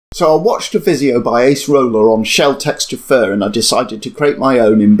So I watched a video by Ace Roller on shell texture fur, and I decided to create my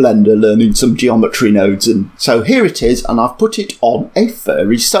own in Blender, learning some geometry nodes. And so here it is, and I've put it on a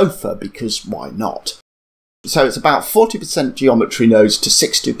furry sofa because why not? So it's about 40% geometry nodes to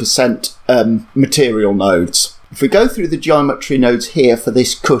 60% material nodes. If we go through the geometry nodes here for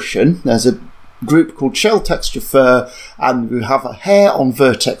this cushion, there's a group called shell texture fur, and we have a hair on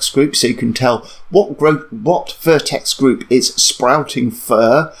vertex group, so you can tell what vertex group is sprouting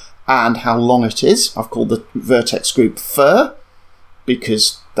fur and how long it is. I've called the vertex group fur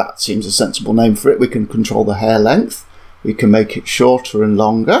because that seems a sensible name for it. We can control the hair length, we can make it shorter and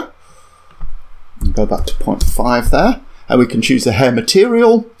longer. Go back to 0.5 there, and we can choose the hair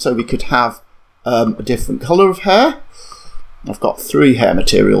material, so we could have a different colour of hair. I've got 3 hair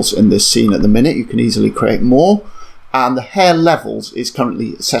materials in this scene at the minute. You can easily create more. And the hair levels is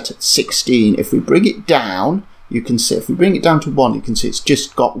currently set at 16. If we bring it down, you can see, if we bring it down to 1, you can see it's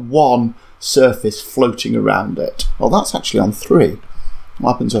just got 1 surface floating around it. Well, that's actually on 3.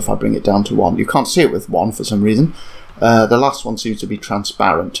 What happens if I bring it down to 1? You can't see it with 1 for some reason. The last one seems to be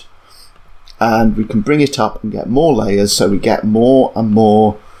transparent. And we can bring it up and get more layers, so we get more and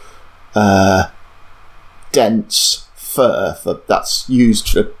more dense fur. That's used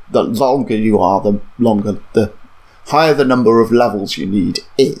for the longer you are, the higher the number of levels you need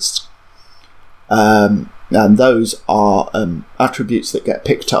is. And those are attributes that get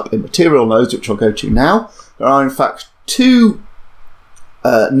picked up in material nodes, which I'll go to now. There are in fact 2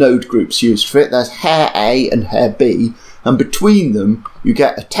 node groups used for it. There's hair A and hair B, and between them you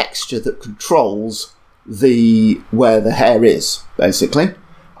get a texture that controls where the hair is, basically.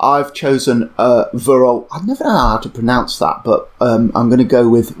 I've chosen Voronoi. I never know how to pronounce that, but I'm going to go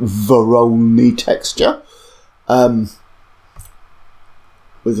with Voronoi texture.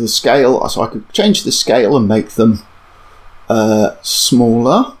 With the scale, so I could change the scale and make them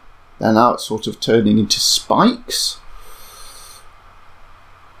smaller. And now it's sort of turning into spikes.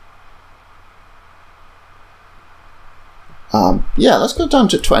 Yeah, let's go down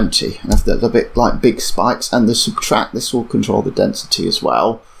to 20. And if they're a bit like big spikes, and the subtract, this will control the density as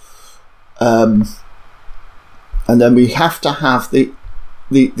well. And then we have to have the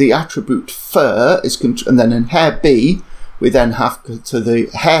attribute fur is, and then in hair B we then have to the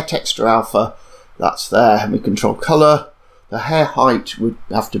hair texture alpha, that's there, and we control color. The hair height would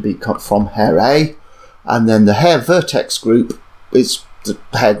have to be cut from hair A, and then the hair vertex group is the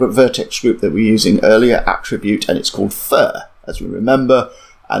hair vertex group that we were using earlier, attribute, and it's called fur, as we remember,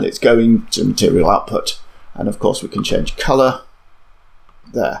 and it's going to material output. And of course we can change color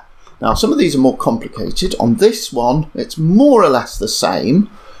there. Now some of these are more complicated. On this one it's more or less the same,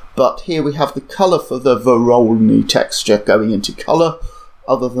 but here we have the color for the Voronoi texture going into color.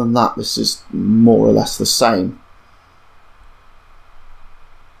 Other than that, this is more or less the same.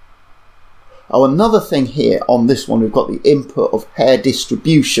 Oh, another thing here on this one, we've got the input of hair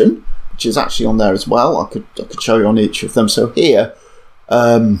distribution, which is actually on there as well. I could show you on each of them. So here,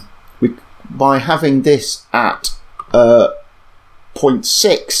 by having this at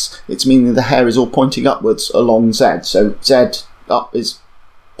 0.6, it's meaning the hair is all pointing upwards along Z. So Z up is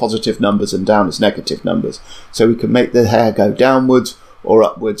positive numbers and down is negative numbers. So we can make the hair go downwards or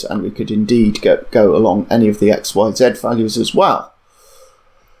upwards, and we could indeed go along any of the X, Y, Z values as well.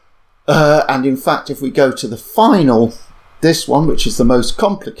 And in fact, if we go to the final, this one, which is the most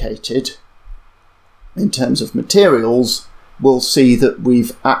complicated in terms of materials, we'll see that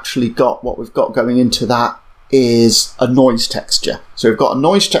we've actually got, what we've got going into that is a noise texture. So we've got a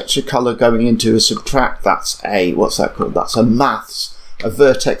noise texture color going into a subtract. That's a, what's that called? That's a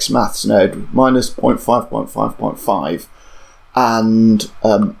vertex maths node, minus 0.5, 0.5, 0.5. And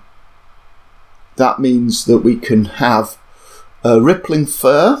that means that we can have a rippling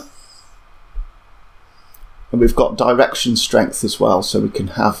fur. And we've got direction strength as well, so we can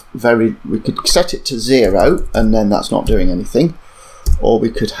have we could set it to 0 and then that's not doing anything, or we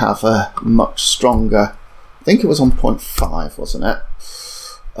could have a much stronger, I think it was on 0.5, wasn't it?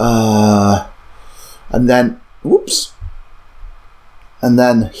 And then, whoops, and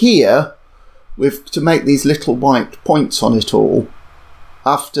then here, to make these little white points on it all,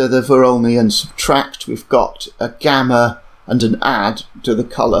 after the Voronoi and subtract, we've got a gamma and an add to the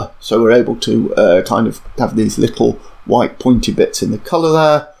colour, so we're able to kind of have these little white pointy bits in the colour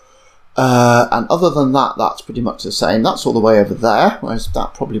there. And other than that, that's pretty much the same. That's all the way over there, whereas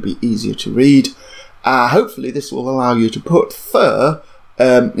that'd probably be easier to read. Hopefully this will allow you to put fur.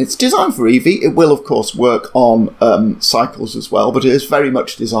 It's designed for Eevee. It will of course work on cycles as well, but it is very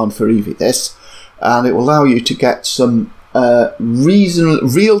much designed for Eevee, this, and it will allow you to get some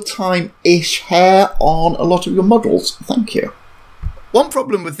real-time-ish hair on a lot of your models. Thank you. One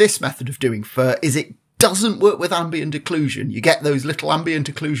problem with this method of doing fur is it doesn't work with ambient occlusion. You get those little ambient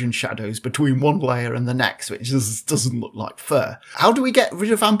occlusion shadows between one layer and the next, which just doesn't look like fur. How do we get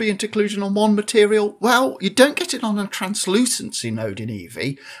rid of ambient occlusion on one material? Well, you don't get it on a translucency node in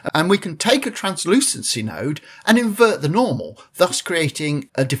Eevee, and we can take a translucency node and invert the normal, thus creating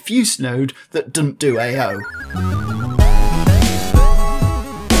a diffuse node that doesn't do AO.